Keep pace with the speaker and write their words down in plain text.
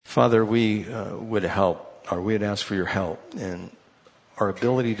Father, we would ask for your help in our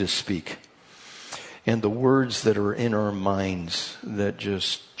ability to speak, and the words that are in our minds that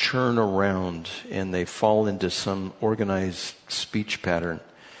just churn around and they fall into some organized speech pattern.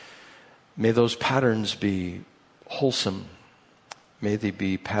 May those patterns be wholesome. May they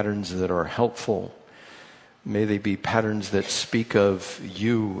be patterns that are helpful. May they be patterns that speak of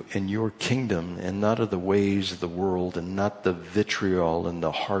you and your kingdom and not of the ways of the world and not the vitriol and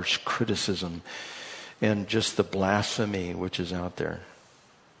the harsh criticism and just the blasphemy which is out there.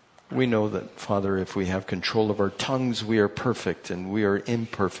 We know that, Father, if we have control of our tongues, we are perfect, and we are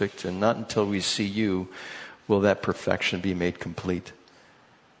imperfect, and not until we see you will that perfection be made complete.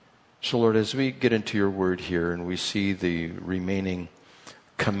 So, Lord, as we get into your word here and we see the remaining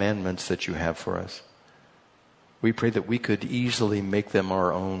commandments that you have for us, we pray that we could easily make them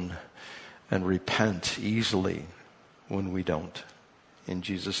our own and repent easily when we don't. In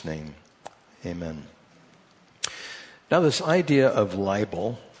Jesus' name, amen. Now, this idea of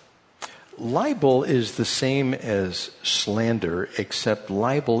libel is the same as slander, except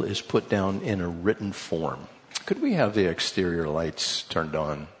libel is put down in a written form. Could we have the exterior lights turned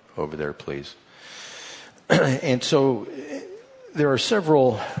on over there, please? And so there are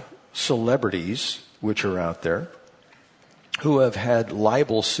several celebrities which are out there who have had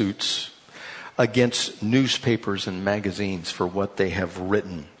libel suits against newspapers and magazines for what they have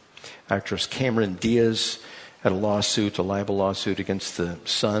written. Actress Cameron Diaz had a libel lawsuit against the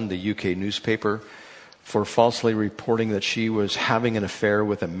Sun, the UK newspaper, for falsely reporting that she was having an affair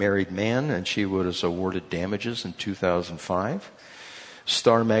with a married man, and she was awarded damages in 2005.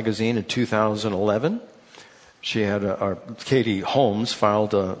 Star magazine in 2011, Katie Holmes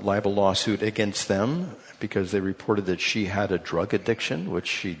filed a libel lawsuit against them because they reported that she had a drug addiction, which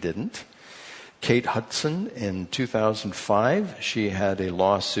she didn't. Kate Hudson in 2005, she had a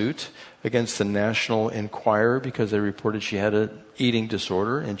lawsuit against the National Enquirer because they reported she had an eating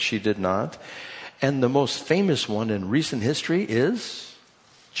disorder, and she did not. And the most famous one in recent history is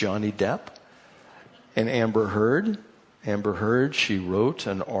Johnny Depp and Amber Heard. Amber Heard, she wrote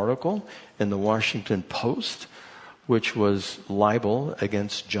an article in the Washington Post which was libel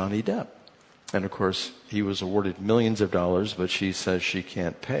against Johnny Depp. And of course, he was awarded millions of dollars, but she says she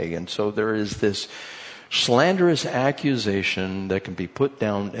can't pay. And so there is this slanderous accusation that can be put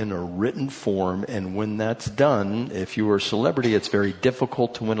down in a written form. And when that's done, if you are a celebrity, it's very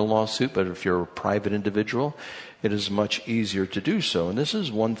difficult to win a lawsuit. But if you're a private individual, it is much easier to do so. And this is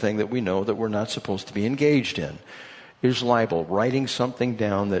one thing that we know that we're not supposed to be engaged in. Here's libel, writing something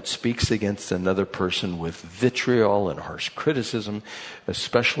down that speaks against another person with vitriol and harsh criticism,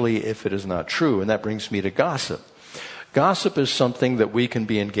 especially if it is not true. And that brings me to gossip. Gossip is something that we can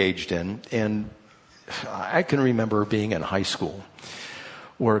be engaged in. And I can remember being in high school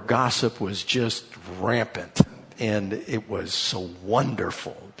where gossip was just rampant. And it was so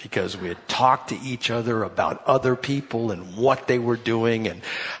wonderful because we had talked to each other about other people and what they were doing and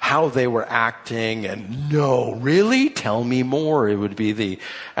how they were acting. And no, really? Tell me more. It would be the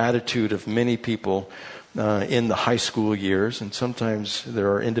attitude of many people in the high school years. And sometimes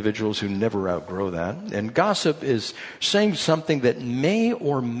there are individuals who never outgrow that. And gossip is saying something that may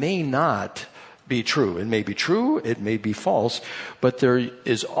or may not be true. It may be true, it may be false, but there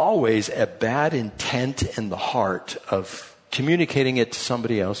is always a bad intent in the heart of communicating it to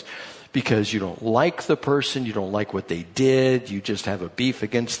somebody else because you don't like the person, you don't like what they did, you just have a beef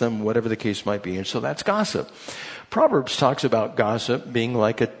against them, whatever the case might be. And so that's gossip. Proverbs talks about gossip being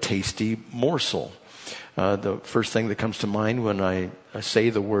like a tasty morsel. The first thing that comes to mind when I say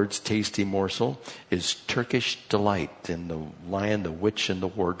the words tasty morsel is Turkish delight in The Lion, the Witch, and the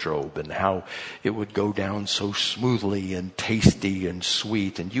Wardrobe, and how it would go down so smoothly and tasty and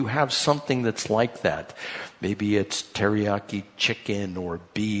sweet. And you have something that's like that. Maybe it's teriyaki chicken or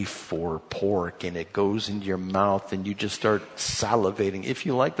beef or pork, and it goes into your mouth and you just start salivating, if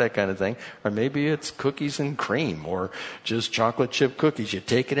you like that kind of thing. Or maybe it's cookies and cream or just chocolate chip cookies. You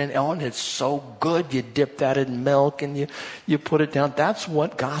take it in, and it's so good. You dip that in milk and you put it down. That's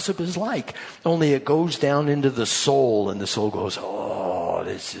what gossip is like. Only it goes down into the soul, and the soul goes, oh,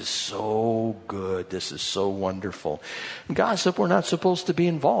 this is so good. This is so wonderful. And gossip, we're not supposed to be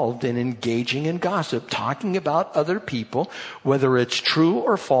involved in engaging in gossip, talking about other people, whether it's true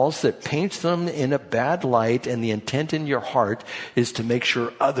or false, that paints them in a bad light, and the intent in your heart is to make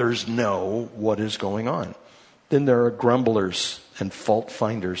sure others know what is going on. Then there are grumblers and fault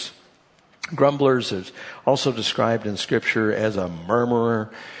finders. Grumblers is also described in Scripture as a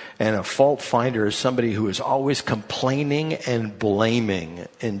murmurer, and a fault finder is somebody who is always complaining and blaming.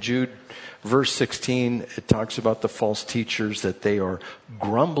 In Jude verse 16, it talks about the false teachers, that they are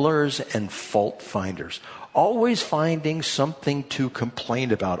grumblers and fault finders. Always finding something to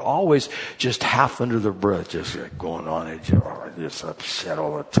complain about. Always just half under the breath, just going on and just upset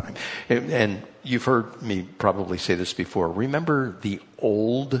all the time. And you've heard me probably say this before. Remember the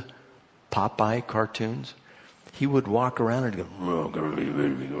old Popeye cartoons? He would walk around and go,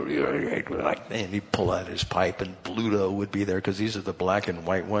 and he'd pull out his pipe, and Bluto would be there because these are the black and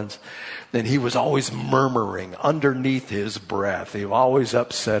white ones. And he was always murmuring underneath his breath. He was always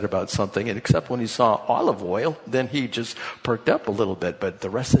upset about something, and except when he saw olive oil, then he just perked up a little bit. But the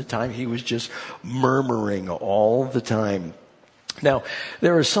rest of the time, he was just murmuring all the time. Now,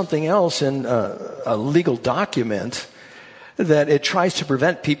 there is something else in a legal document that it tries to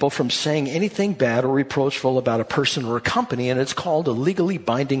prevent people from saying anything bad or reproachful about a person or a company, and it's called a legally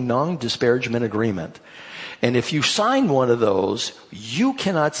binding non-disparagement agreement. And if you sign one of those, you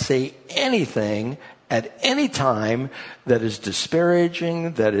cannot say anything at any time that is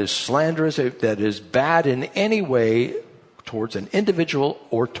disparaging, that is slanderous, that is bad in any way towards an individual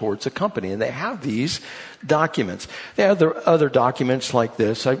or towards a company. And they have these documents. They have other documents like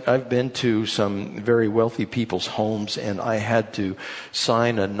this. I've been to some very wealthy people's homes, and I had to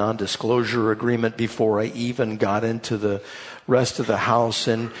sign a non-disclosure agreement before I even got into the rest of the house.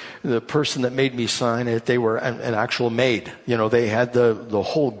 And the person that made me sign it, they were an actual maid. You know, they had the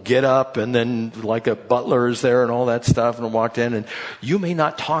whole get up, and then like a butler is there and all that stuff, and I walked in, and you may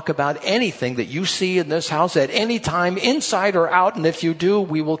not talk about anything that you see in this house at any time, inside or out, and if you do,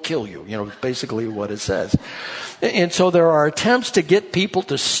 we will kill you. You know, basically what it says. And so there are attempts to get people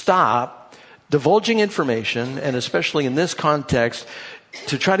to stop divulging information, and especially in this context,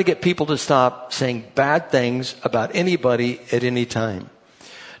 to try to get people to stop saying bad things about anybody at any time.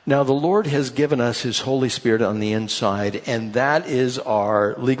 Now, the Lord has given us His Holy Spirit on the inside, and that is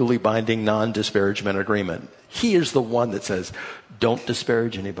our legally binding non-disparagement agreement. He is the one that says, don't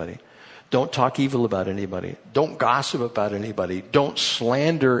disparage anybody. Don't talk evil about anybody. Don't gossip about anybody. Don't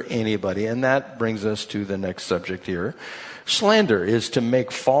slander anybody. And that brings us to the next subject here. Slander is to make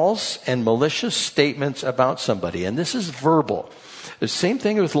false and malicious statements about somebody. And this is verbal. The same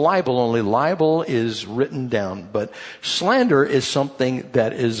thing with libel, only libel is written down. But slander is something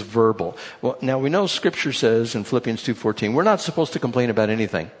that is verbal. Well, now we know Scripture says in Philippians 2:14, we're not supposed to complain about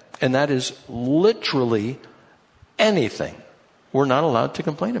anything. And that is literally anything we're not allowed to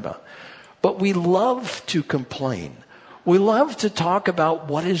complain about. But we love to complain. We love to talk about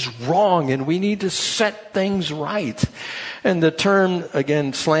what is wrong, and we need to set things right. And the term,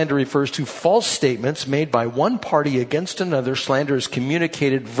 again, slander refers to false statements made by one party against another. Slander is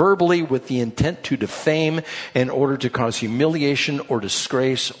communicated verbally with the intent to defame in order to cause humiliation or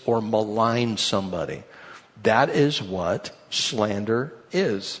disgrace or malign somebody. That is what slander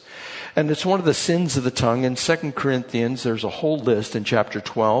is. And it's one of the sins of the tongue. In 2 Corinthians, there's a whole list in chapter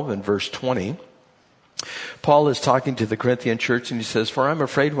 12 and verse 20. Paul is talking to the Corinthian church, and he says, for I'm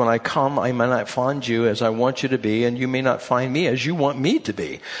afraid when I come, I may not find you as I want you to be, and you may not find me as you want me to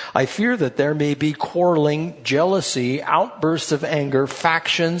be. I fear that there may be quarreling, jealousy, outbursts of anger,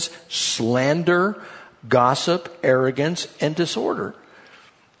 factions, slander, gossip, arrogance, and disorder.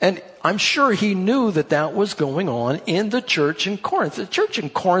 And I'm sure he knew that that was going on in the church in Corinth. The church in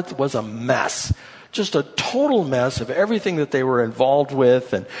Corinth was a mess. Just a total mess of everything that they were involved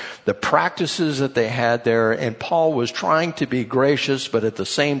with and the practices that they had there. And Paul was trying to be gracious, but at the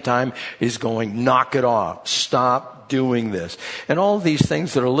same time, he's going, knock it off. Stop doing this. And all of these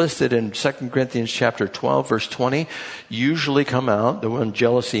things that are listed in 2 Corinthians chapter 12, verse 20, usually come out. The one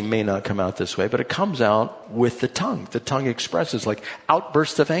jealousy may not come out this way, but it comes out with the tongue. The tongue expresses like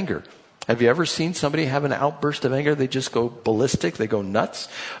outbursts of anger. Have you ever seen somebody have an outburst of anger? They just go ballistic. They go nuts.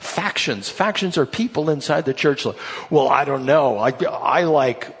 Factions. Factions are people inside the church. Like, well, I don't know. I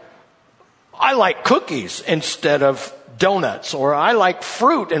like cookies instead of donuts, or I like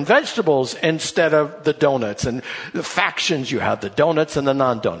fruit and vegetables instead of the donuts. And the factions, you have the donuts and the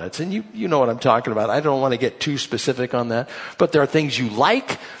non-donuts. And you know what I'm talking about. I don't want to get too specific on that. But there are things you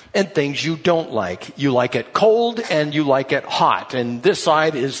like and things you don't like. You like it cold and you like it hot. And this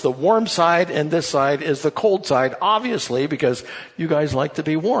side is the warm side and this side is the cold side, obviously, because you guys like to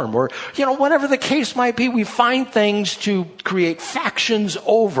be warm. Or, whatever the case might be, we find things to create factions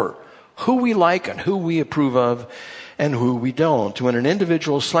over who we like and who we approve of and who we don't. When an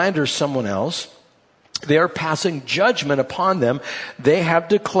individual slanders someone else, they are passing judgment upon them. They have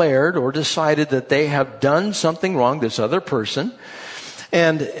declared or decided that they have done something wrong, this other person.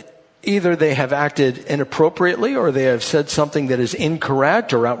 And either they have acted inappropriately or they have said something that is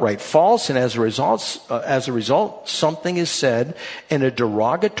incorrect or outright false, and as a result, something is said in a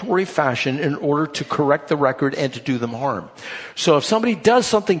derogatory fashion in order to correct the record and to do them harm. So if somebody does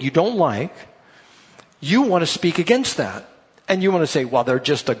something you don't like, you want to speak against that. And you want to say, well, they're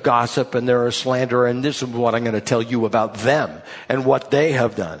just a gossip and they're a slanderer, and this is what I'm going to tell you about them and what they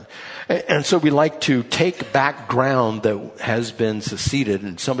have done. And so we like to take back ground that has been seceded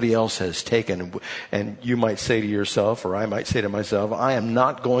and somebody else has taken. And you might say to yourself, or I might say to myself, I am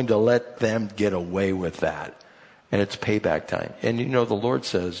not going to let them get away with that. And it's payback time. And you know, the Lord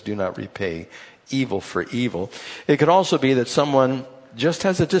says, do not repay evil for evil. It could also be that someone just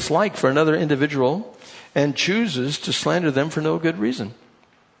has a dislike for another individual and chooses to slander them for no good reason.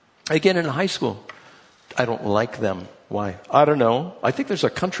 Again, in high school, I don't like them. Why? I don't know. I think there's a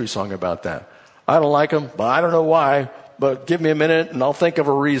country song about that. I don't like them, but I don't know why. But give me a minute and I'll think of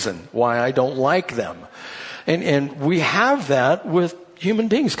a reason why I don't like them. And we have that with human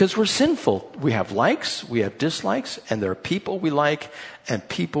beings because we're sinful. We have likes, we have dislikes, and there are people we like and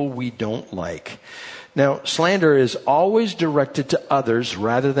people we don't like. Now, slander is always directed to others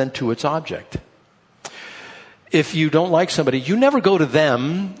rather than to its object. If you don't like somebody, you never go to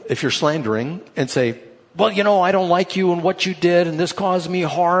them, if you're slandering, and say, well, you know, I don't like you and what you did, and this caused me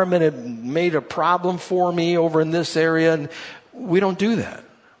harm, and it made a problem for me over in this area. And we don't do that.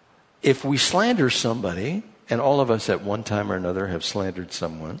 If we slander somebody, and all of us at one time or another have slandered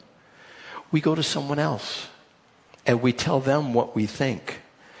someone, we go to someone else, and we tell them what we think.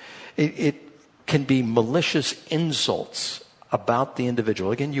 It can be malicious insults about the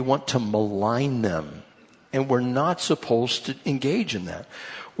individual. Again, you want to malign them. And we're not supposed to engage in that.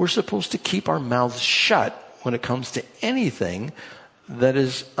 We're supposed to keep our mouths shut when it comes to anything that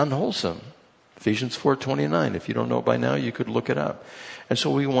is unwholesome. Ephesians 4:29. If you don't know it by now, you could look it up. And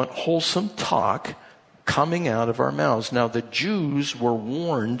so we want wholesome talk coming out of our mouths. Now, the Jews were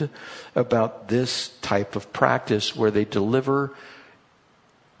warned about this type of practice where they deliver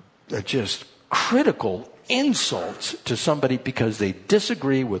just critical insults to somebody because they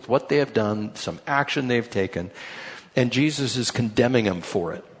disagree with what they have done, some action they've taken, and Jesus is condemning them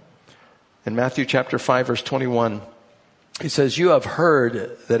for it. In Matthew chapter 5, verse 21, he says, you have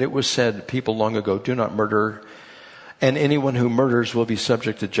heard that it was said people long ago, do not murder, and anyone who murders will be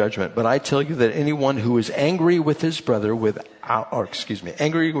subject to judgment. But I tell you that anyone who is angry with his brother will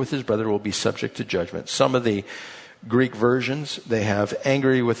be subject to judgment. Some of the Greek versions, they have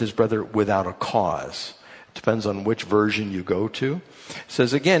angry with his brother without a cause. Depends on which version you go to. It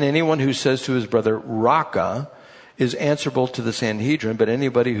says again, anyone who says to his brother, Raka, is answerable to the Sanhedrin, but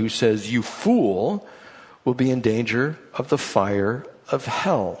anybody who says, you fool, will be in danger of the fire of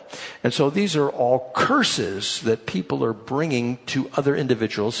hell. And so these are all curses that people are bringing to other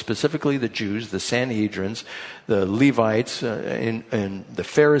individuals, specifically the Jews, the Sanhedrins, the Levites, and the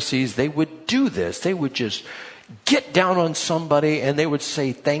Pharisees. They would do this. They would just get down on somebody and they would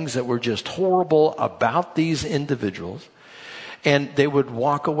say things that were just horrible about these individuals, and they would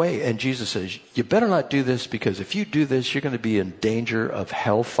walk away. And Jesus says, you better not do this, because if you do this, you're going to be in danger of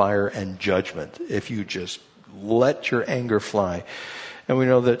hellfire and judgment if you just let your anger fly. And we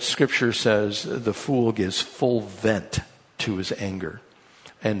know that Scripture says the fool gives full vent to his anger.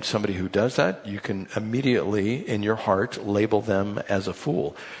 And somebody who does that, you can immediately in your heart label them as a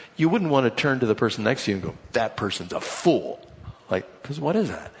fool. You wouldn't want to turn to the person next to you and go, that person's a fool. Like, because what is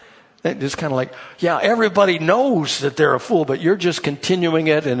that? It's kind of like, yeah, everybody knows that they're a fool, but you're just continuing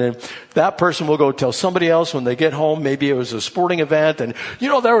it. And then that person will go tell somebody else when they get home. Maybe it was a sporting event and, you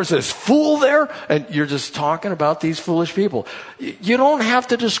know, there was this fool there. And you're just talking about these foolish people. You don't have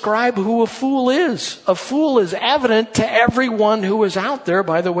to describe who a fool is. A fool is evident to everyone who is out there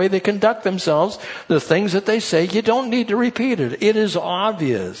by the way they conduct themselves, the things that they say. You don't need to repeat it. It is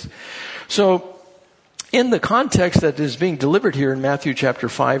obvious. So, in the context that is being delivered here in Matthew chapter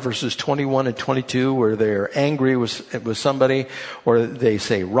 5, verses 21 and 22, where they're angry with somebody, or they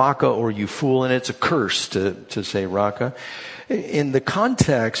say Raka or you fool, and it's a curse to say Raka. In the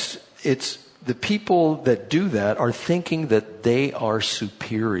context, it's the people that do that are thinking that they are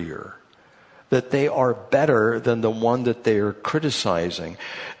superior, that they are better than the one that they are criticizing.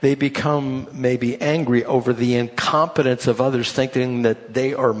 They become maybe angry over the incompetence of others, thinking that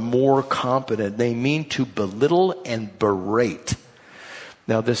they are more competent. They mean to belittle and berate.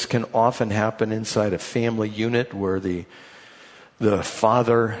 Now, this can often happen inside a family unit where the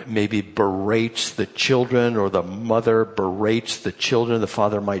father maybe berates the children, or the mother berates the children. The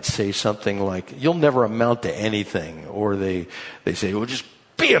father might say something like, you'll never amount to anything. Or they say, well, just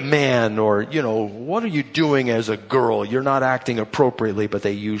be a man, or, what are you doing as a girl? You're not acting appropriately, but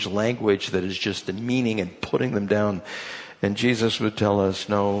they use language that is just demeaning and putting them down. And Jesus would tell us,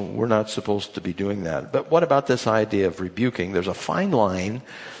 no, we're not supposed to be doing that. But what about this idea of rebuking? There's a fine line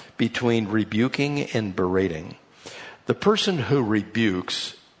between rebuking and berating. The person who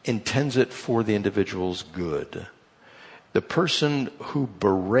rebukes intends it for the individual's good. The person who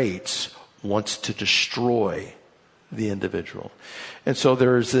berates wants to destroy the individual. And so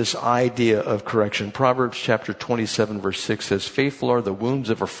there is this idea of correction. Proverbs chapter 27 verse 6 says, faithful are the wounds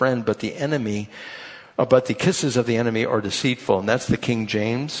of a friend, but the kisses of the enemy are deceitful. And that's the King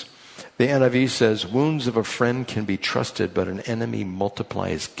James. The NIV says, wounds of a friend can be trusted, but an enemy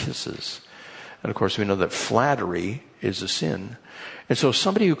multiplies kisses. And of course we know that flattery is a sin. And so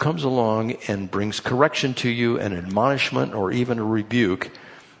somebody who comes along and brings correction to you, an admonishment, or even a rebuke,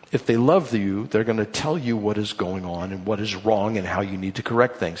 if they love you, they're going to tell you what is going on and what is wrong and how you need to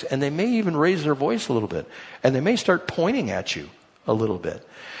correct things. And they may even raise their voice a little bit. And they may start pointing at you a little bit.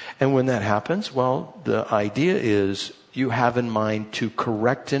 And when that happens, well, the idea is you have in mind to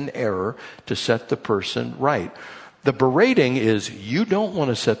correct an error to set the person right. The berating is you don't want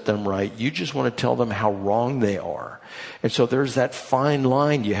to set them right. You just want to tell them how wrong they are. And so there's that fine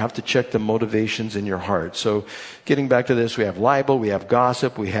line. You have to check the motivations in your heart. So getting back to this, we have libel, we have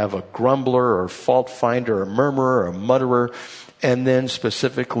gossip, we have a grumbler or fault finder, a murmurer, a mutterer. And then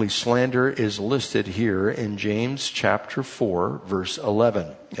specifically slander is listed here in James chapter 4, verse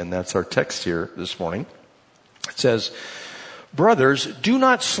 11. And that's our text here this morning. It says, brothers, do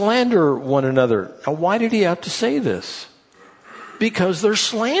not slander one another. Now, why did he have to say this? Because they're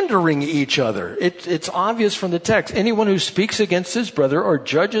slandering each other. It's obvious from the text. Anyone who speaks against his brother or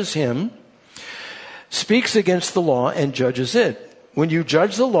judges him speaks against the law and judges it. When you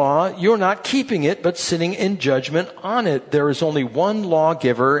judge the law, you're not keeping it, but sitting in judgment on it. There is only one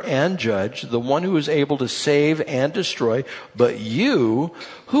lawgiver and judge, the one who is able to save and destroy. But you,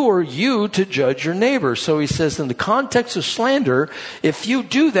 who are you to judge your neighbor? So he says in the context of slander, if you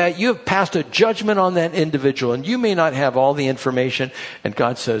do that, you have passed a judgment on that individual. And you may not have all the information. And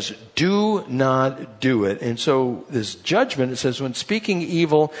God says, do not do it. And so this judgment, it says, when speaking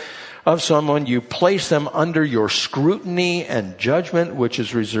evil of someone, you place them under your scrutiny and judgment, which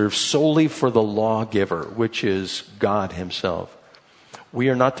is reserved solely for the lawgiver, which is God himself. We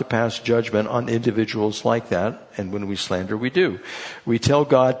are not to pass judgment on individuals like that. And when we slander, we do. We tell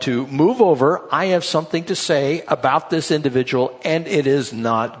God to move over. I have something to say about this individual, and it is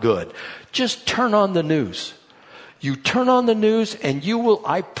not good. Just turn on the news. You turn on the news and you will,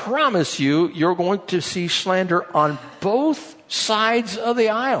 I promise you, you're going to see slander on both sides of the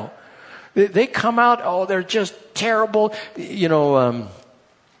aisle. They come out, they're just terrible. Ron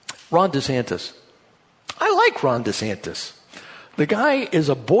DeSantis. I like Ron DeSantis. The guy is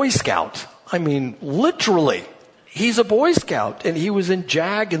a Boy Scout. I mean, literally. He's a Boy Scout. And he was in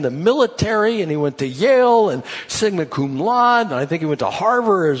JAG in the military, and he went to Yale and Sigma Cum Laude, and I think he went to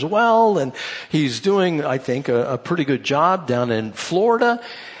Harvard as well. And he's doing, I think, a pretty good job down in Florida.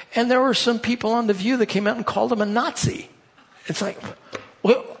 And there were some people on The View that came out and called him a Nazi. It's like,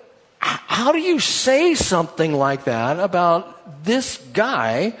 well, how do you say something like that about this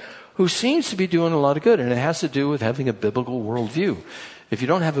guy who seems to be doing a lot of good? And it has to do with having a biblical worldview. If you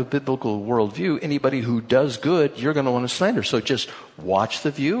don't have a biblical worldview, anybody who does good, you're going to want to slander. So just watch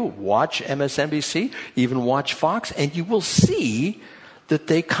The View, watch MSNBC, even watch Fox, and you will see that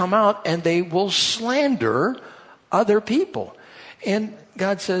they come out and they will slander other people. And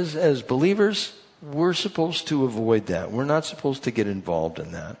God says, as believers, we're supposed to avoid that. We're not supposed to get involved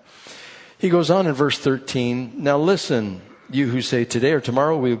in that. He goes on in verse 13, now listen, you who say today or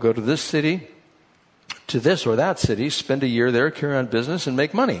tomorrow we will go to this city, to this or that city, spend a year there, carry on business, and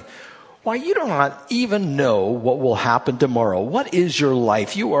make money. Why, you do not even know what will happen tomorrow. What is your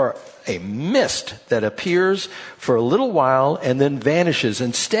life? You are a mist that appears for a little while and then vanishes.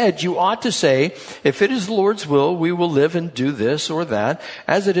 Instead, you ought to say, if it is the Lord's will, we will live and do this or that.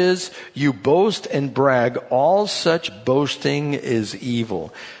 As it is, you boast and brag. All such boasting is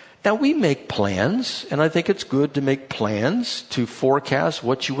evil. Now, we make plans, and I think it's good to make plans to forecast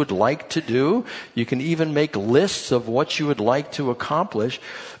what you would like to do. You can even make lists of what you would like to accomplish.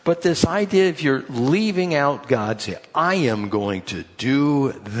 But this idea, if you're leaving out God, say, I am going to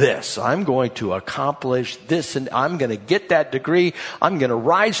do this. I'm going to accomplish this, and I'm going to get that degree. I'm going to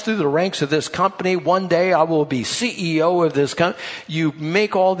rise through the ranks of this company. One day I will be CEO of this company. You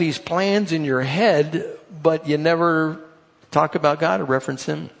make all these plans in your head, but you never talk about God or reference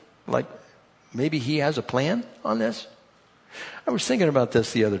Him. Like, maybe He has a plan on this? I was thinking about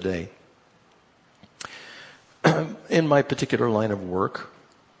this the other day. In my particular line of work,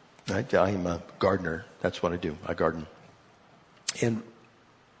 I'm a gardener. That's what I do. I garden. And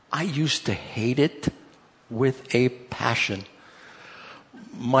I used to hate it with a passion.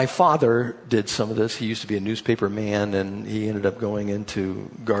 My father did some of this. He used to be a newspaper man, and he ended up going into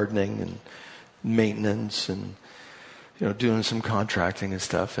gardening and maintenance and, doing some contracting and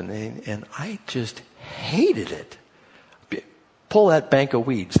stuff. And I just hated it. Pull that bank of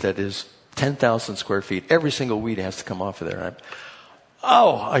weeds that is 10,000 square feet. Every single weed has to come off of there.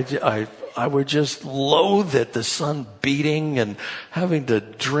 I would just loathe it, the sun beating and having to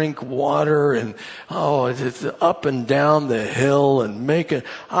drink water and, it's up and down the hill and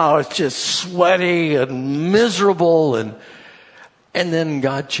it's just sweaty and miserable. And then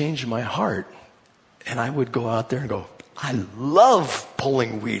God changed my heart, and I would go out there and go, I love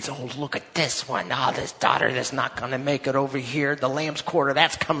pulling weeds. Oh, look at this one. This daughter that's not going to make it over here. The lamb's quarter,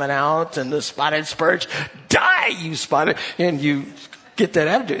 that's coming out. And the spotted spurge, die, you spotted. And you get that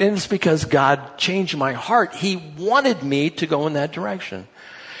attitude. And it's because God changed my heart. He wanted me to go in that direction.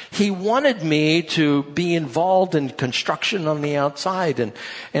 He wanted me to be involved in construction on the outside.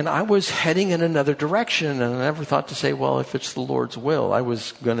 And I was heading in another direction. And I never thought to say, well, if it's the Lord's will. I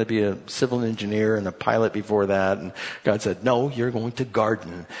was going to be a civil engineer and a pilot before that. And God said, no, you're going to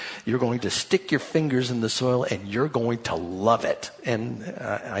garden. You're going to stick your fingers in the soil and you're going to love it. And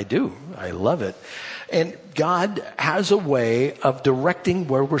I do. I love it. And God has a way of directing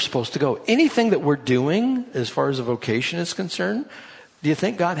where we're supposed to go. Anything that we're doing as far as a vocation is concerned, do you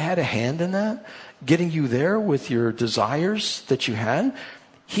think God had a hand in that? Getting you there with your desires that you had?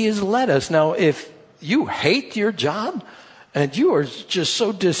 He has led us. Now, if you hate your job and you are just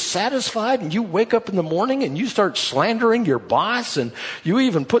so dissatisfied and you wake up in the morning and you start slandering your boss and you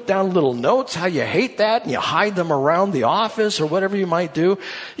even put down little notes how you hate that and you hide them around the office or whatever you might do,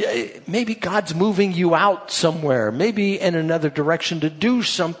 maybe God's moving you out somewhere, maybe in another direction to do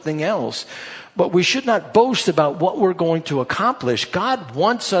something else. But we should not boast about what we're going to accomplish. God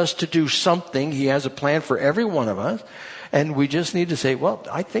wants us to do something. He has a plan for every one of us. And we just need to say, well,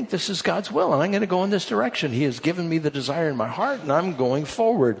 I think this is God's will, and I'm going to go in this direction. He has given me the desire in my heart, and I'm going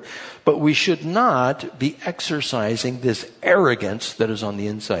forward. But we should not be exercising this arrogance that is on the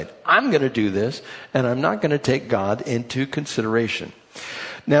inside. I'm going to do this, and I'm not going to take God into consideration.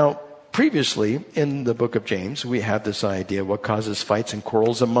 Now, previously, in the book of James, we have this idea, what causes fights and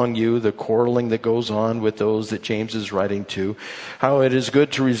quarrels among you, the quarreling that goes on with those that James is writing to, how it is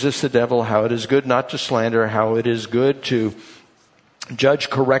good to resist the devil, how it is good not to slander, how it is good to judge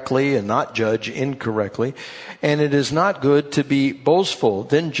correctly and not judge incorrectly, and it is not good to be boastful.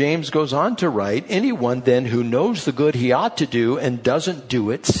 Then James goes on to write, anyone then who knows the good he ought to do and doesn't do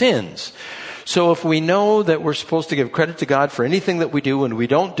it sins. So if we know that we're supposed to give credit to God for anything that we do and we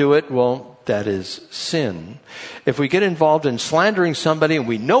don't do it, well, that is sin. If we get involved in slandering somebody and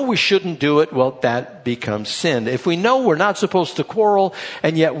we know we shouldn't do it, well, that becomes sin. If we know we're not supposed to quarrel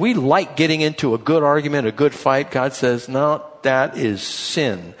and yet we like getting into a good argument, a good fight, God says, no, that is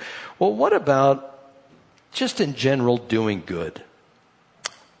sin. Well, what about just in general doing good?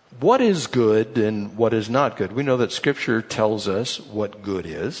 What is good and what is not good? We know that Scripture tells us what good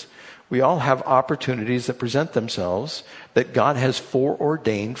is. We all have opportunities that present themselves that God has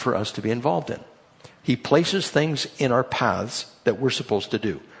foreordained for us to be involved in. He places things in our paths that we're supposed to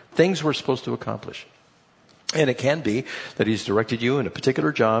do, things we're supposed to accomplish. And it can be that He's directed you in a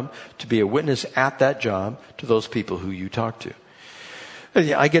particular job to be a witness at that job to those people who you talk to.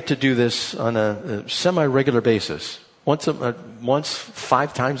 I get to do this on a semi-regular basis. Once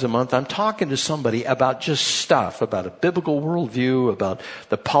 5 times a month, I'm talking to somebody about just stuff, about a biblical worldview, about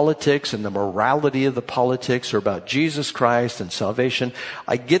the politics and the morality of the politics, or about Jesus Christ and salvation.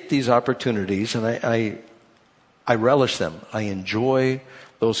 I get these opportunities and I relish them. I enjoy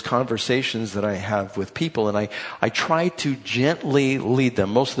those conversations that I have with people, and I try to gently lead them.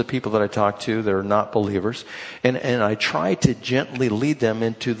 Most of the people that I talk to, they're not believers, and I try to gently lead them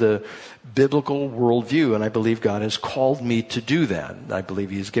into the biblical worldview, and I believe God has called me to do that. I believe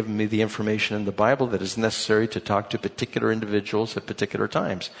He's given me the information in the Bible that is necessary to talk to particular individuals at particular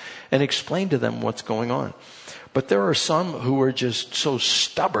times and explain to them what's going on. But there are some who are just so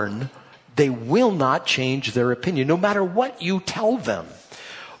stubborn, they will not change their opinion, no matter what you tell them.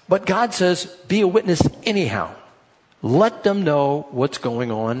 But God says, be a witness anyhow. Let them know what's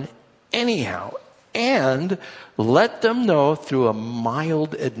going on anyhow. And let them know through a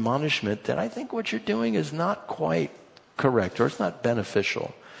mild admonishment that I think what you're doing is not quite correct or it's not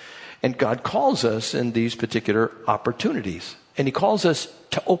beneficial. And God calls us in these particular opportunities. And He calls us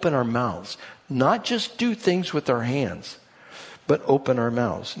to open our mouths. Not just do things with our hands, but open our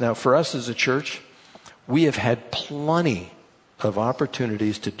mouths. Now, for us as a church, we have had plenty of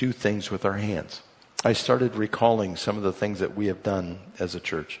opportunities to do things with our hands. I started recalling some of the things that we have done as a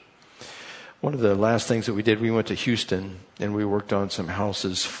church. One of the last things that we did, we went to Houston and we worked on some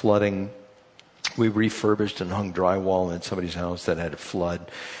houses flooding. We refurbished and hung drywall in somebody's house that had a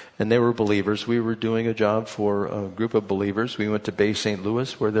flood. And they were believers. We were doing a job for a group of believers. We went to Bay St.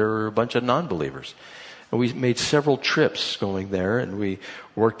 Louis where there were a bunch of non-believers. And we made several trips going there, and we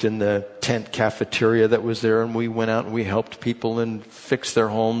worked in the tent cafeteria that was there, and we went out and we helped people and fixed their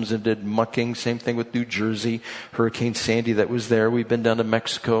homes and did mucking. Same thing with New Jersey, Hurricane Sandy that was there. We've been down to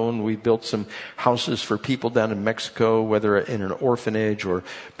Mexico, and we built some houses for people down in Mexico, whether in an orphanage or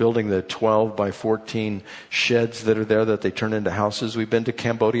building the 12 by 14 sheds that are there that they turn into houses. We've been to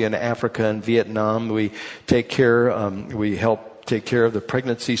Cambodia and Africa and Vietnam. We help take care of the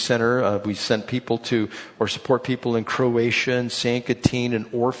pregnancy center. We send people to or support people in Croatia and San Quintin and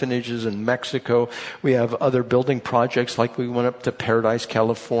orphanages in Mexico. We have other building projects, like we went up to Paradise,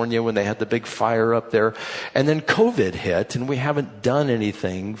 California when they had the big fire up there. And then COVID hit, and we haven't done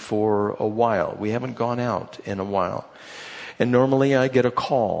anything for a while. We haven't gone out in a while. And normally I get a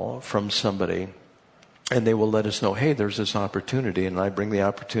call from somebody, and they will let us know, hey, there's this opportunity, and I bring the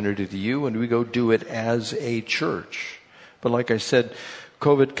opportunity to you, and we go do it as a church. But like I said,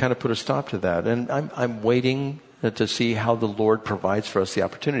 COVID kind of put a stop to that. And I'm waiting to see how the Lord provides for us the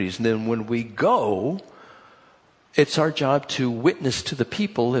opportunities. And then when we go, it's our job to witness to the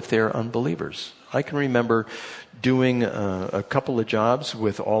people if they're unbelievers. I can remember doing a couple of jobs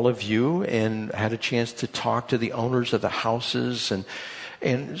with all of you and had a chance to talk to the owners of the houses.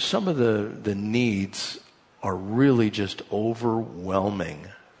 And some of the needs are really just overwhelming.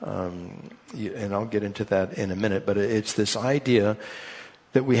 And I'll get into that in a minute, but it's this idea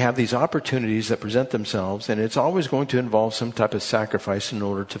that we have these opportunities that present themselves, and it's always going to involve some type of sacrifice in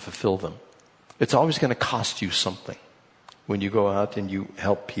order to fulfill them. It's always going to cost you something when you go out and you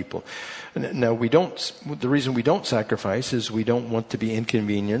help people. Now, the reason we don't sacrifice is we don't want to be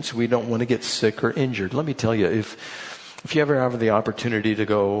inconvenienced. We don't want to get sick or injured. Let me tell you, if you ever have the opportunity to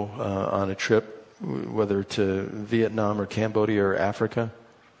go on a trip, whether to Vietnam or Cambodia or Africa,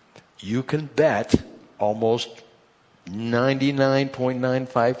 you can bet almost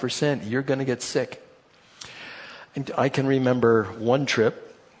 99.95% you're going to get sick. And I can remember one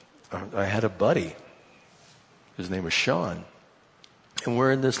trip, I had a buddy. His name was Sean. And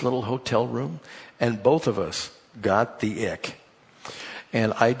we're in this little hotel room, and both of us got the ick.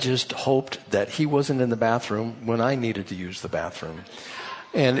 And I just hoped that he wasn't in the bathroom when I needed to use the bathroom.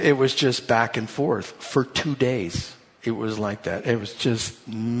 And it was just back and forth for 2 days. It was like that. It was just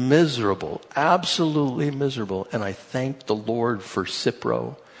miserable, absolutely miserable. And I thank the Lord for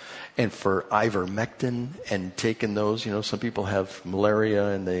Cipro and for ivermectin and taking those. You know, some people have malaria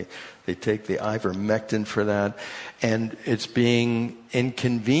and they take the ivermectin for that. And it's being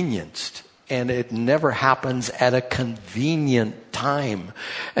inconvenienced. And it never happens at a convenient time.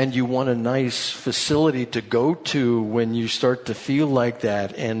 And you want a nice facility to go to when you start to feel like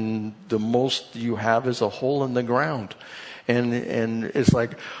that. And the most you have is a hole in the ground. And it's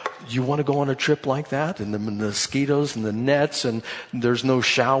like, you want to go on a trip like that? And the mosquitoes and the nets, and there's no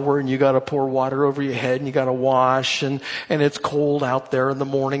shower, and you got to pour water over your head, and you got to wash, and it's cold out there in the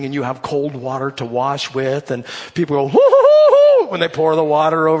morning, and you have cold water to wash with, and people go, whoo, when they pour the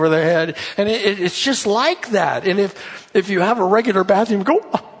water over their head. And it's just like that. And if you have a regular bathroom, go,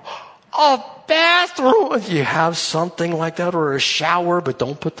 a bathroom, if you have something like that, or a shower, but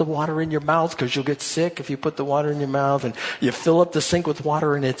don't put the water in your mouth because you'll get sick if you put the water in your mouth. And you fill up the sink with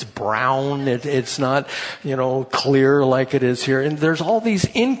water and it's brown. It's not, clear like it is here. And there's all these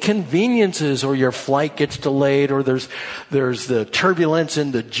inconveniences, or your flight gets delayed, or there's the turbulence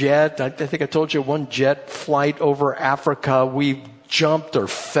in the jet. I think I told you one jet flight over Africa, we jumped or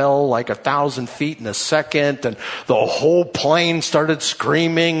fell like 1,000 feet in a second, and the whole plane started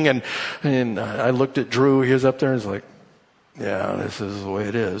screaming, and I looked at Drew, he was up there, and he's like, yeah, this is the way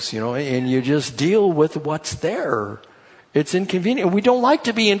it is, and you just deal with what's there. It's inconvenient. We don't like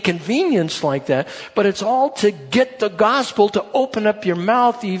to be inconvenienced like that, but it's all to get the gospel to open up your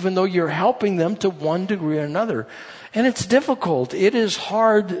mouth, even though you're helping them to one degree or another. And it's difficult. It is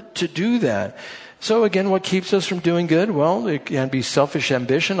hard to do that. So again, what keeps us from doing good? Well, it can be selfish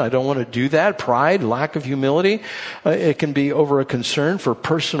ambition. I don't want to do that. Pride, lack of humility. It can be over a concern for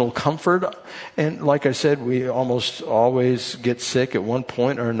personal comfort. And like I said, we almost always get sick at one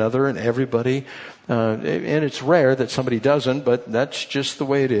point or another, and everybody, and it's rare that somebody doesn't, but that's just the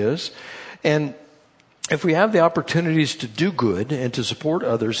way it is. And if we have the opportunities to do good and to support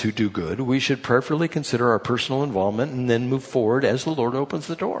others who do good, we should prayerfully consider our personal involvement and then move forward as the Lord opens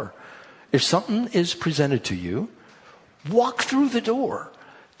the door. If something is presented to you, Walk through the door.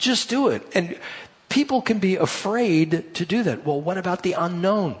 Just do it. And people can be afraid to do that. Well, what about the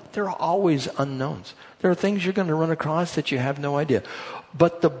unknown? There are always unknowns. There are things you're going to run across that you have no idea.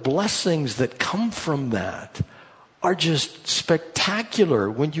 But the blessings that come from that are just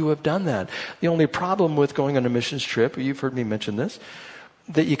spectacular when you have done that. The only problem with going on a missions trip, you've heard me mention this,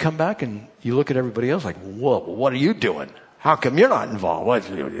 that you come back and you look at everybody else like, whoa, what are you doing? How come you're not involved? What,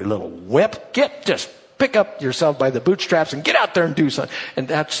 you little whip? Just pick up yourself by the bootstraps and get out there and do something. And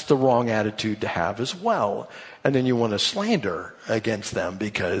that's the wrong attitude to have as well. And then you want to slander against them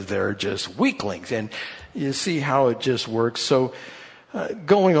because they're just weaklings. And you see how it just works. So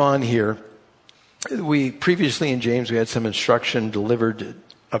going on here, we previously in James, we had some instruction delivered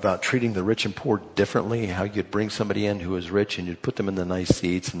about treating the rich and poor differently, how you'd bring somebody in who was rich and you'd put them in the nice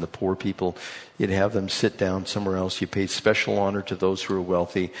seats, and the poor people, you'd have them sit down somewhere else. You paid special honor to those who are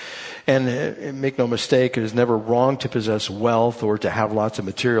wealthy. And make no mistake, it is never wrong to possess wealth or to have lots of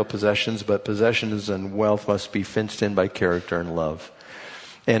material possessions, but possessions and wealth must be fenced in by character and love.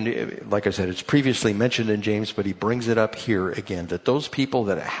 And like I said, it's previously mentioned in James, but he brings it up here again, that those people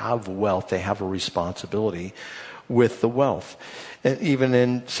that have wealth, they have a responsibility with the wealth. And even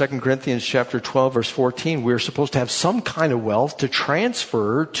in 2 Corinthians chapter 12, verse 14, we're supposed to have some kind of wealth to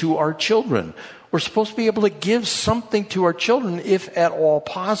transfer to our children. We're supposed to be able to give something to our children if at all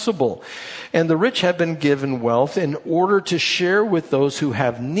possible. And the rich have been given wealth in order to share with those who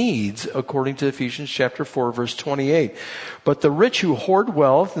have needs, according to Ephesians chapter 4, verse 28. But the rich who hoard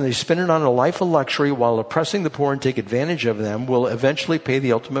wealth and they spend it on a life of luxury while oppressing the poor and take advantage of them will eventually pay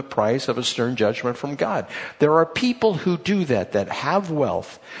the ultimate price of a stern judgment from God. There are people who do that have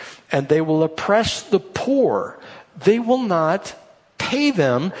wealth, and they will oppress the poor. They will not pay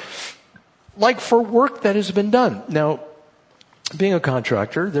them like for work that has been done. Now, being a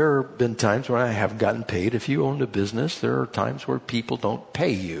contractor, there have been times when I haven't gotten paid. If you own a business, there are times where people don't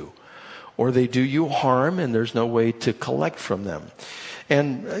pay you, or they do you harm and there's no way to collect from them.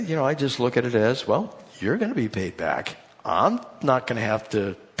 And, I just look at it as, well, you're going to be paid back. I'm not going to have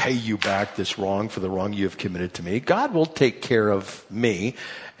to pay you back this wrong for the wrong you have committed to me. God will take care of me,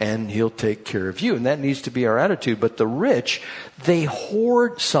 and he'll take care of you. And that needs to be our attitude. But the rich, they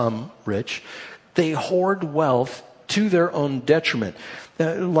hoard wealth to their own detriment.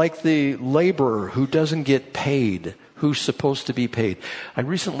 Like the laborer who doesn't get paid, who's supposed to be paid. I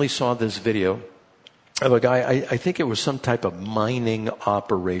recently saw this video of a guy, I think it was some type of mining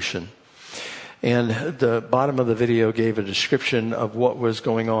operation. And the bottom of the video gave a description of what was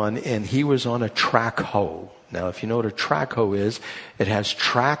going on, and he was on a track hoe. Now, if you know what a track hoe is, it has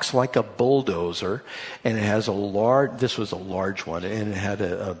tracks like a bulldozer, and it has this was a large one, and it had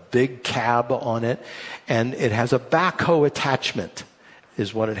a big cab on it, and it has a backhoe attachment,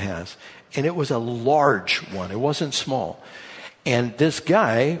 is what it has. And it was a large one. It wasn't small. And this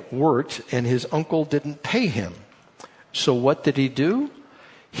guy worked, and his uncle didn't pay him. So what did he do?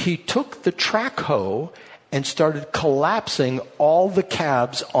 He took the track hoe and started collapsing all the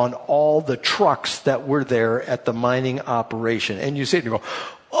cabs on all the trucks that were there at the mining operation. And you see it and you go,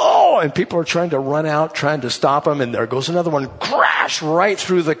 oh, and people are trying to run out, trying to stop him, and there goes another one, crash right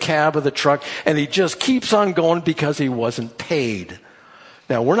through the cab of the truck, and he just keeps on going because he wasn't paid.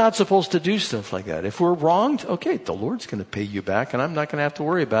 Now, we're not supposed to do stuff like that. If we're wronged, okay, the Lord's going to pay you back, and I'm not going to have to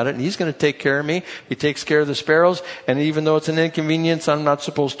worry about it, and he's going to take care of me. He takes care of the sparrows, and even though it's an inconvenience, I'm not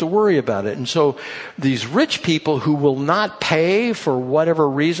supposed to worry about it. And so these rich people who will not pay for whatever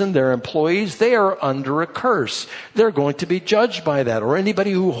reason their employees, they are under a curse. They're going to be judged by that. Or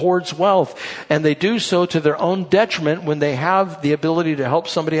anybody who hoards wealth, and they do so to their own detriment when they have the ability to help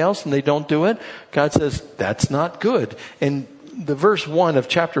somebody else and they don't do it, God says, that's not good. And the verse 1 of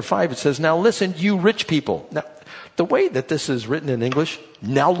chapter 5, it says, now listen, you rich people. Now, the way that this is written in English,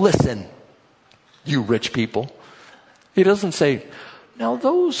 now listen, you rich people. He doesn't say, now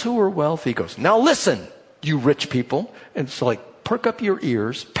those who are wealthy. He goes, now listen, you rich people. And it's like, perk up your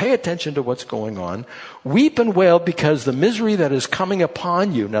ears, pay attention to what's going on. Weep and wail because the misery that is coming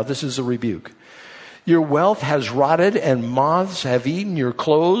upon you. Now this is a rebuke. Your wealth has rotted and moths have eaten your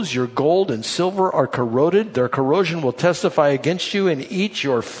clothes. Your gold and silver are corroded. Their corrosion will testify against you and eat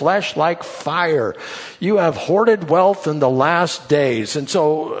your flesh like fire. You have hoarded wealth in the last days. And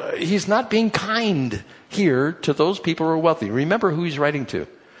so he's not being kind here to those people who are wealthy. Remember who he's writing to.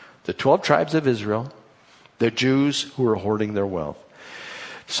 The 12 tribes of Israel, the Jews who are hoarding their wealth.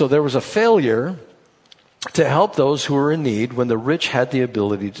 So there was a failure to help those who were in need when the rich had the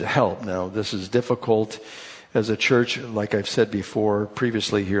ability to help. Now, this is difficult as a church. Like I've said before,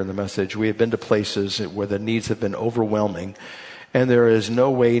 previously here in the message, we have been to places where the needs have been overwhelming. And there is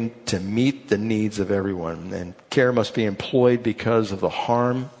no way to meet the needs of everyone. And care must be employed because of the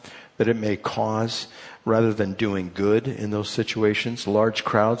harm that it may cause rather than doing good in those situations. Large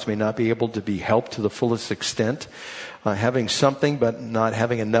crowds may not be able to be helped to the fullest extent. Having something but not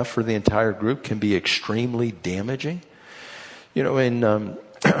having enough for the entire group can be extremely damaging. You know,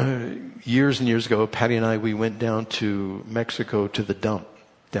 in years and years ago, Patty and I, we went down to Mexico to the dump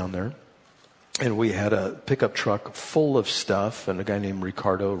down there. And we had a pickup truck full of stuff, and a guy named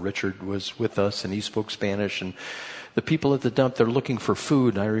Richard was with us, and he spoke Spanish. And the people at the dump, they're looking for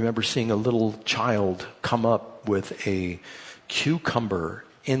food. And I remember seeing a little child come up with a cucumber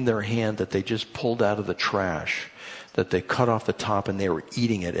in their hand that they just pulled out of the trash, that they cut off the top, and they were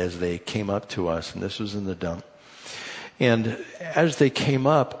eating it as they came up to us. And this was in the dump. And as they came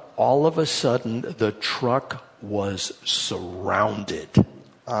up, all of a sudden, the truck was surrounded.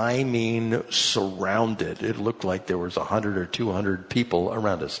 I mean, surrounded. It looked like there was 100 or 200 people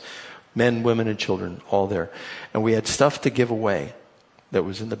around us. Men, women, and children, all there. And we had stuff to give away that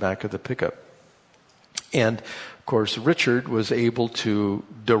was in the back of the pickup. And, of course, Richard was able to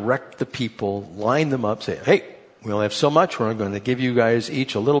direct the people, line them up, say, hey, we only have so much. We're going to give you guys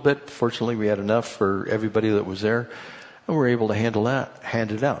each a little bit. Fortunately, we had enough for everybody that was there. And we were able to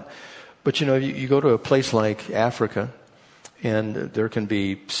hand it out. But, you know, you go to a place like Africa, and there can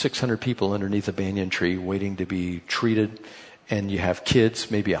be 600 people underneath a banyan tree waiting to be treated. And you have kids,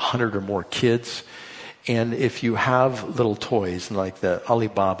 maybe 100 or more kids. And if you have little toys, like the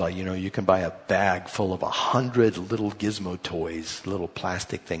Alibaba, you know, you can buy a bag full of 100 little gizmo toys, little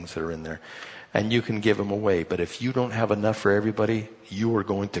plastic things that are in there. And you can give them away. But if you don't have enough for everybody, you are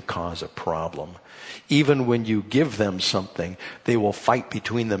going to cause a problem. Even when you give them something, they will fight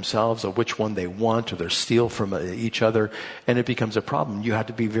between themselves of which one they want, or they'll steal from each other, and it becomes a problem. You have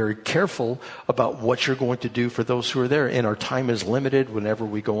to be very careful about what you're going to do for those who are there. And our time is limited whenever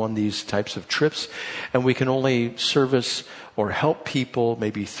we go on these types of trips, and we can only service or help people,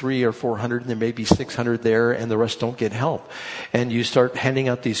 maybe 300 or 400, and there may be 600 there, and the rest don't get help. And you start handing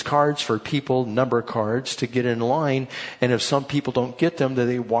out these cards for people, number cards, to get in line, and if some people don't get them, then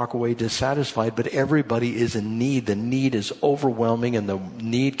they walk away dissatisfied. But everybody is in need. The need is overwhelming, and the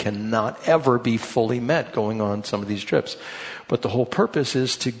need cannot ever be fully met going on some of these trips. But the whole purpose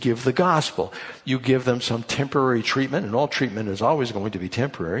is to give the gospel. You give them some temporary treatment, and all treatment is always going to be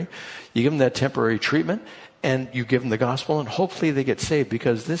temporary. You give them that temporary treatment, and you give them the gospel, and hopefully they get saved,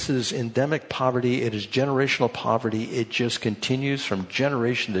 because this is endemic poverty. It is generational poverty. It just continues from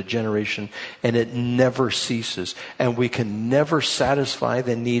generation to generation, and it never ceases. And we can never satisfy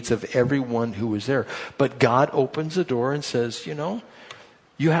the needs of everyone who is there. But God opens the door and says, you know,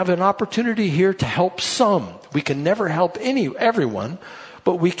 you have an opportunity here to help some. We can never help everyone,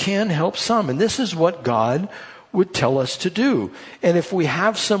 but we can help some. And this is what God would tell us to do. And if we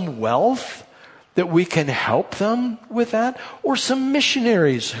have some wealth, that we can help them with that, or some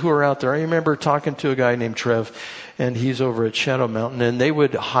missionaries who are out there. I remember talking to a guy named Trev, and he's over at Shadow Mountain, and they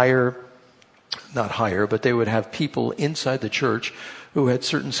would they would have people inside the church who had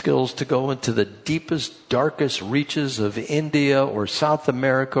certain skills to go into the deepest, darkest reaches of India or South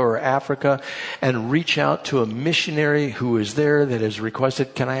America or Africa and reach out to a missionary who is there that has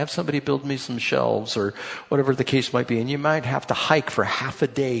requested, can I have somebody build me some shelves, or whatever the case might be. And you might have to hike for half a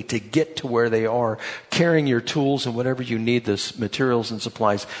day to get to where they are, carrying your tools and whatever you need, the materials and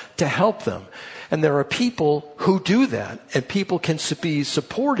supplies, to help them. And there are people who do that, and people can be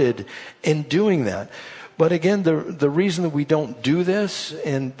supported in doing that. But again, the reason that we don't do this,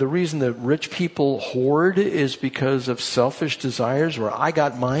 and the reason that rich people hoard, is because of selfish desires, where I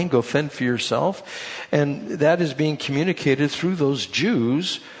got mine, go fend for yourself. And that is being communicated through those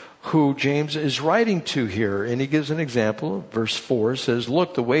Jews who James is writing to here. And he gives an example. Verse 4 says,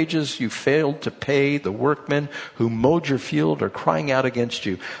 look, the wages you failed to pay the workmen who mowed your field are crying out against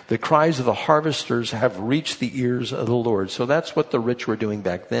you. The cries of the harvesters have reached the ears of the Lord. So that's what the rich were doing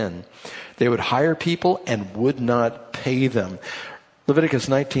back then. They would hire people and would not pay them. Leviticus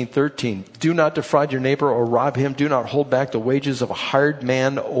 19:13, do not defraud your neighbor or rob him. Do not hold back the wages of a hired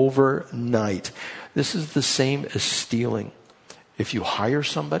man overnight. This is the same as stealing. If you hire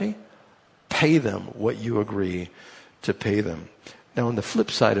somebody, pay them what you agree to pay them. Now, on the flip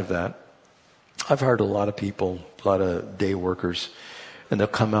side of that, I've hired a lot of people, a lot of day workers, and they'll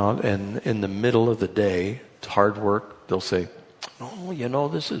come out, and in the middle of the day, it's hard work, they'll say, oh, you know,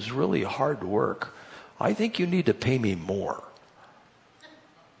 this is really hard work. I think you need to pay me more.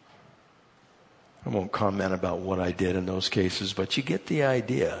 I won't comment about what I did in those cases, but you get the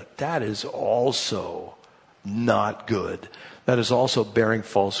idea. That is also not good. That is also bearing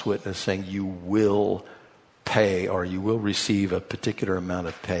false witness, saying you will pay, or you will receive a particular amount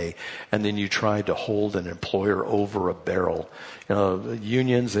of pay, and then you try to hold an employer over a barrel.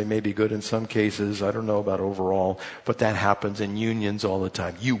 Unions, they may be good in some cases. I don't know about overall, but that happens in unions all the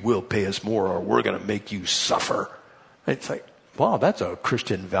time. You will pay us more, or we're going to make you suffer. It's like, wow, that's a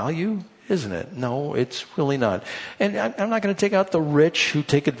Christian value, isn't it? No, it's really not. And I'm not going to take out the rich who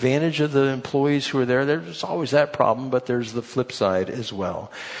take advantage of the employees who are there. There's always that problem, but there's the flip side as well.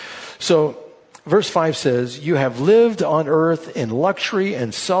 So verse 5 says, you have lived on earth in luxury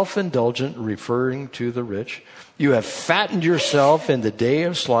and self-indulgent, referring to the rich. You have fattened yourself in the day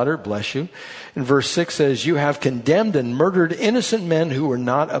of slaughter, bless you. And verse 6 says, you have condemned and murdered innocent men who were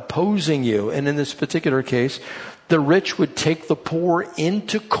not opposing you. And in this particular case, the rich would take the poor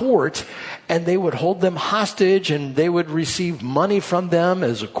into court, and they would hold them hostage, and they would receive money from them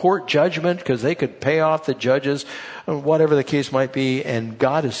as a court judgment because they could pay off the judges, whatever the case might be. And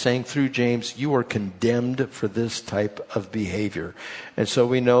God is saying through James, you are condemned for this type of behavior. And so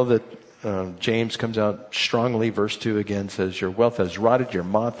we know that James comes out strongly. Verse 2 again says, your wealth has rotted, your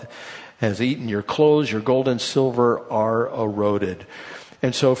moth has eaten your clothes, your gold and silver are eroded.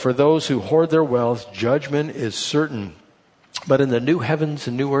 And so for those who hoard their wealth, judgment is certain. But in the new heavens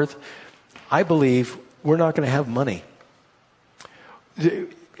and new earth, I believe we're not going to have money.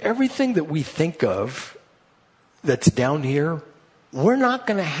 Everything that we think of that's down here, we're not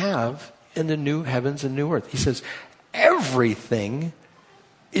going to have in the new heavens and new earth. He says everything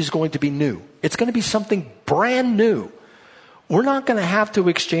is going to be new. It's going to be something brand new. We're not going to have to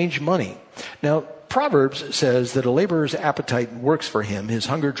exchange money. Now, Proverbs says that a laborer's appetite works for him. His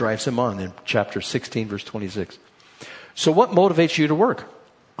hunger drives him on in chapter 16, verse 26. So what motivates you to work?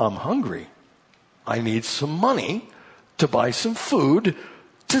 I'm hungry. I need some money to buy some food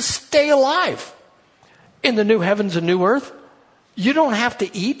to stay alive. In the new heavens and new earth, you don't have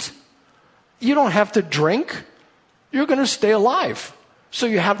to eat. You don't have to drink. You're going to stay alive. So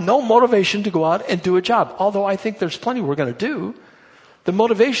you have no motivation to go out and do a job. Although I think there's plenty we're going to do. The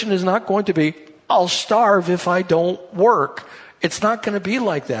motivation is not going to be, I'll starve if I don't work. It's not going to be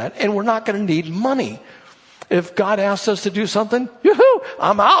like that. And we're not going to need money. If God asks us to do something, yoo-hoo,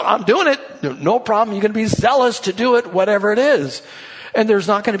 I'm out, I'm doing it. No problem. You're going to be zealous to do it, whatever it is. And there's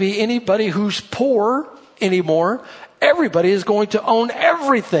not going to be anybody who's poor anymore. Everybody is going to own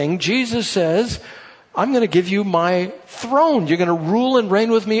everything. Jesus says, I'm going to give you my throne. You're going to rule and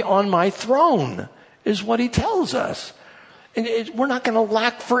reign with me on my throne, is what he tells us. And we're not going to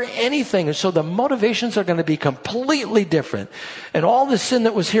lack for anything. And so the motivations are going to be completely different. And all the sin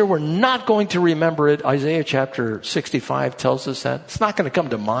that was here, we're not going to remember it. Isaiah chapter 65 tells us that. It's not going to come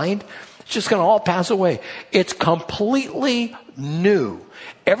to mind. It's just going to all pass away. It's completely new.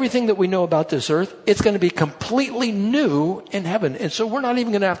 Everything that we know about this earth, it's going to be completely new in heaven. And so we're not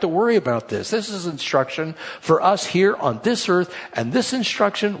even going to have to worry about this. This is instruction for us here on this earth. And this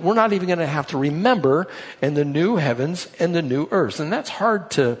instruction, we're not even going to have to remember in the new heavens and the new earth. And that's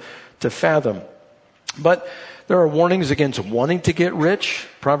hard to fathom. But there are warnings against wanting to get rich.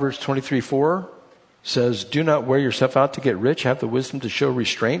 Proverbs 23:4 says, do not wear yourself out to get rich. Have the wisdom to show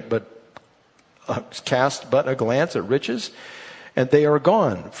restraint, but cast but a glance at riches. And they are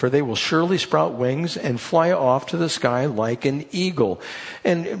gone, for they will surely sprout wings and fly off to the sky like an eagle.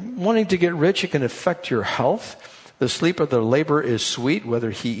 And wanting to get rich, it can affect your health. The sleep of the laborer is sweet,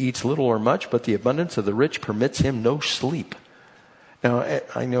 whether he eats little or much, but the abundance of the rich permits him no sleep. Now,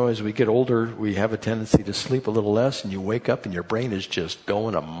 I know as we get older, we have a tendency to sleep a little less, and you wake up and your brain is just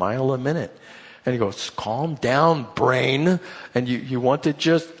going a mile a minute. And you go, calm down, brain. And you want to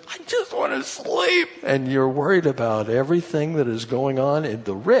I just want to sleep. And you're worried about everything that is going on. And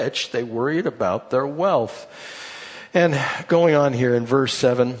the rich, they worried about their wealth. And going on here in verse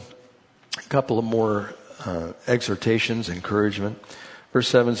 7, a couple of more exhortations, encouragement. Verse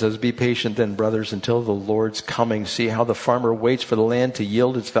 7 says, be patient then, brothers, until the Lord's coming. See how the farmer waits for the land to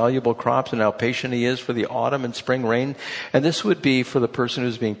yield its valuable crops, and how patient he is for the autumn and spring rain. And this would be for the person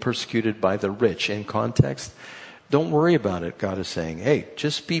who's being persecuted by the rich. In context, don't worry about it, God is saying. Hey,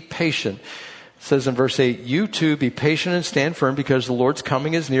 just be patient. It says in verse 8, you too be patient and stand firm, because the Lord's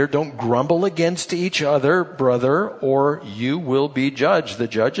coming is near. Don't grumble against each other, brother, or you will be judged. The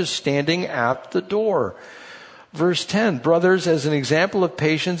judge is standing at the door. Verse 10, brothers, as an example of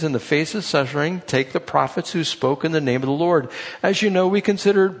patience in the face of suffering, take the prophets who spoke in the name of the Lord. As you know, we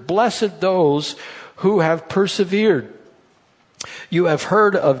consider blessed those who have persevered. You have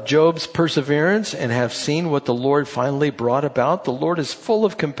heard of Job's perseverance and have seen what the Lord finally brought about. The Lord is full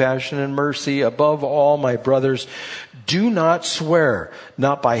of compassion and mercy. Above all, my brothers, do not swear,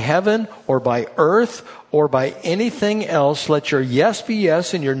 not by heaven or by earth or by anything else. Let your yes be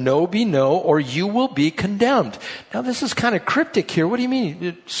yes and your no be no, or you will be condemned. Now, this is kind of cryptic here. What do you mean,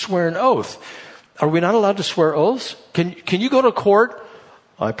 you swear an oath? Are we not allowed to swear oaths? Can you go to court?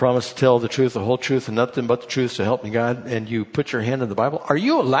 I promise to tell the truth, the whole truth, and nothing but the truth, so help me God, and you put your hand in the Bible. Are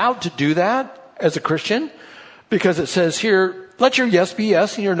you allowed to do that as a Christian? Because it says here, let your yes be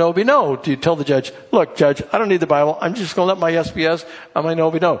yes and your no be no. Do you tell the judge, look, judge, I don't need the Bible. I'm just going to let my yes be yes and my no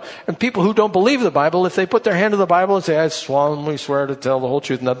be no. And people who don't believe the Bible, if they put their hand in the Bible and say, I solemnly swear to tell the whole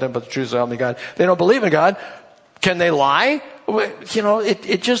truth, nothing but the truth, so help me God. They don't believe in God. Can they lie? You know,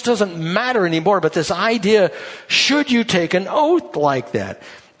 it just doesn't matter anymore. But this idea, should you take an oath like that?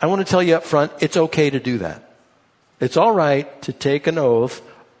 I want to tell you up front, it's okay to do that. It's all right to take an oath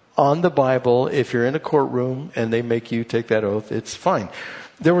on the Bible. If you're in a courtroom and they make you take that oath, it's fine.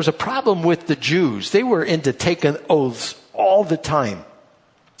 There was a problem with the Jews. They were into taking oaths all the time.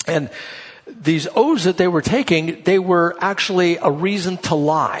 And these oaths that they were taking, they were actually a reason to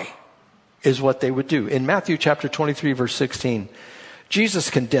lie, is what they would do. In Matthew chapter 23, verse 16,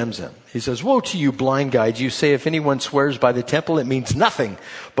 Jesus condemns them. He says, woe to you, blind guides. You say if anyone swears by the temple, it means nothing.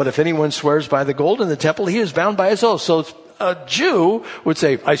 But if anyone swears by the gold in the temple, he is bound by his oath. So a Jew would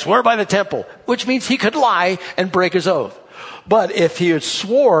say, I swear by the temple, which means he could lie and break his oath. But if he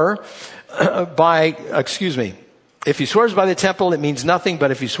swore if he swears by the temple, it means nothing.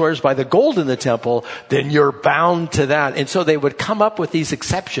 But if he swears by the gold in the temple, then you're bound to that. And so they would come up with these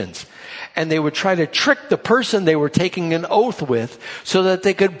exceptions. And they would try to trick the person they were taking an oath with so that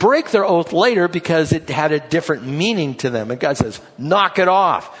they could break their oath later because it had a different meaning to them. And God says, knock it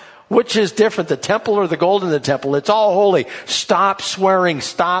off. Which is different, the temple or the gold in the temple? It's all holy. Stop swearing.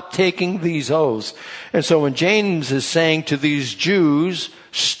 Stop taking these oaths. And so when James is saying to these Jews,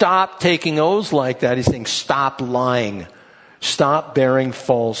 stop taking oaths like that, he's saying, stop lying. Stop bearing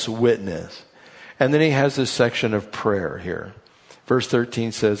false witness. And then he has this section of prayer here. Verse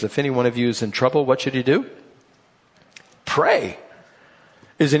 13 says, if any one of you is in trouble, what should he do? Pray.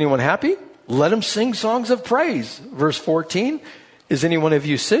 Is anyone happy? Let him sing songs of praise. Verse 14, is any one of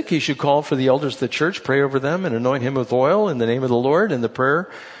you sick? He should call for the elders of the church, pray over them, and anoint him with oil in the name of the Lord. And the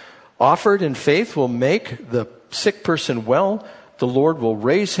prayer offered in faith will make the sick person well. The Lord will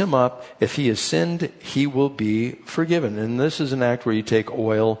raise him up. If he has sinned, he will be forgiven. And this is an act where you take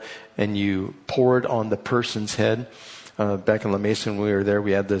oil and you pour it on the person's head. Back in La Mesa when we were there,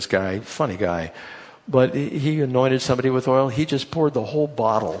 we had this guy, funny guy, but he anointed somebody with oil. He just poured the whole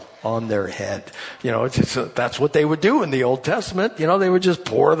bottle on their head. You know, that's what they would do in the Old Testament. You know, they would just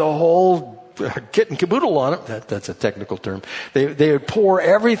pour the whole kit and caboodle on it. That's a technical term. They would pour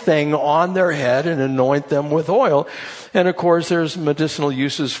everything on their head and anoint them with oil. And of course, there's medicinal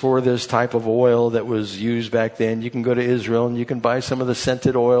uses for this type of oil that was used back then. You can go to Israel and you can buy some of the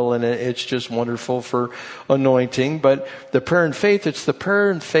scented oil, and it's just wonderful for anointing. But the prayer and faith, it's the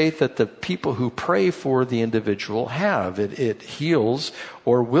prayer and faith that the people who pray for the individual have. It heals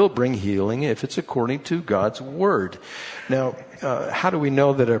or will bring healing if it's according to God's word. Now, how do we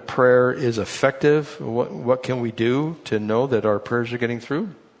know that a prayer is effective? What can we do to know that our prayers are getting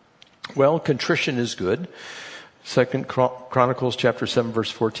through? Well, contrition is good. 2 Chronicles chapter 7 verse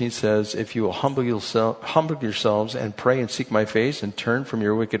 14 says, if you will humble yourselves and pray and seek my face and turn from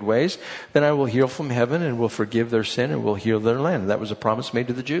your wicked ways, then I will hear from heaven and will forgive their sin and will heal their land. And that was a promise made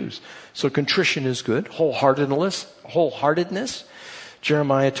to the Jews. So contrition is good. Wholeheartedness.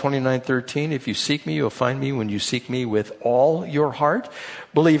 Jeremiah 29:13, if you seek me, you'll find me when you seek me with all your heart.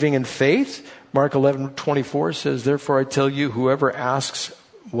 Believing in faith. Mark 11:24 says, therefore I tell you,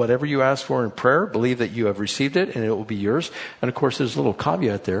 whatever you ask for in prayer, believe that you have received it and it will be yours. And of course, there's a little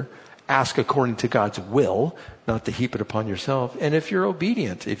caveat there. Ask according to God's will, not to heap it upon yourself. And if you're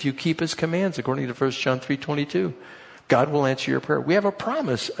obedient, if you keep his commands, according to 1 John 3:22, God will answer your prayer. We have a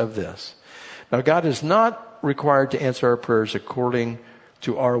promise of this. Now, God is not required to answer our prayers according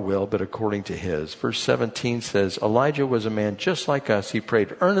to our will, but according to his. Verse 17 says, Elijah was a man just like us. He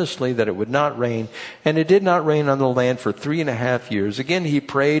prayed earnestly that it would not rain, and it did not rain on the land for 3.5 years. Again, he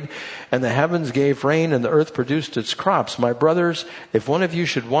prayed, and the heavens gave rain, and the earth produced its crops. My brothers, if one of you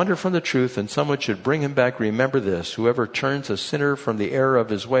should wander from the truth, and someone should bring him back, remember this. Whoever turns a sinner from the error of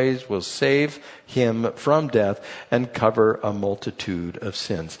his ways will save him from death and cover a multitude of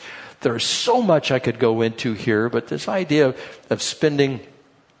sins. There's so much I could go into here, but this idea of spending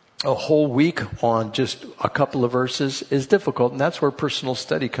a whole week on just a couple of verses is difficult, and that's where personal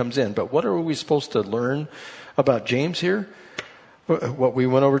study comes in. But what are we supposed to learn about James here? What we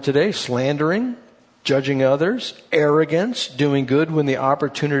went over today, slandering, judging others, arrogance, doing good when the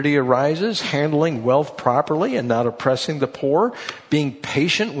opportunity arises, handling wealth properly and not oppressing the poor, being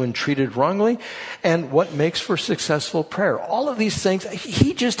patient when treated wrongly, and what makes for successful prayer. All of these things,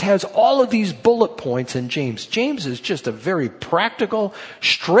 he just has all of these bullet points in James. James is just a very practical,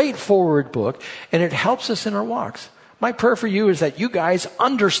 straightforward book, and it helps us in our walks. My prayer for you is that you guys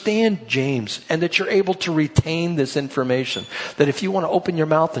understand James and that you're able to retain this information. That if you want to open your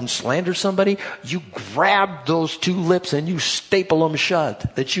mouth and slander somebody, you grab those two lips and you staple them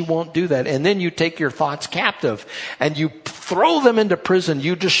shut. That you won't do that. And then you take your thoughts captive and you throw them into prison.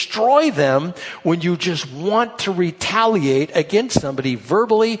 You destroy them when you just want to retaliate against somebody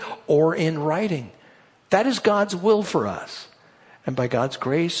verbally or in writing. That is God's will for us. And by God's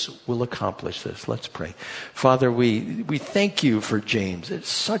grace, we'll accomplish this. Let's pray. Father, we thank you for James. It's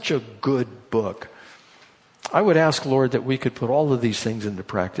such a good book. I would ask, Lord, that we could put all of these things into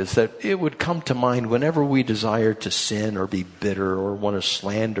practice, that it would come to mind whenever we desire to sin or be bitter or want to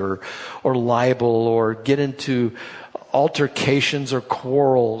slander or libel or get into altercations or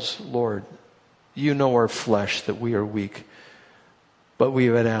quarrels. Lord, you know our flesh, that we are weak. But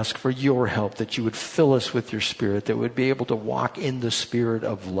we would ask for your help, that you would fill us with your Spirit, that we'd be able to walk in the spirit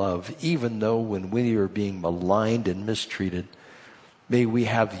of love, even though when we are being maligned and mistreated. May we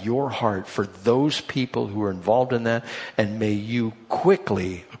have your heart for those people who are involved in that, and may you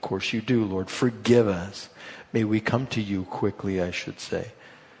quickly, of course you do, Lord, forgive us. May we come to you quickly, I should say,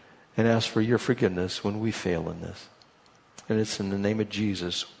 and ask for your forgiveness when we fail in this. And it's in the name of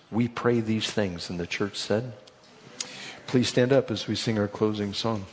Jesus we pray these things. And the church said, please stand up as we sing our closing song.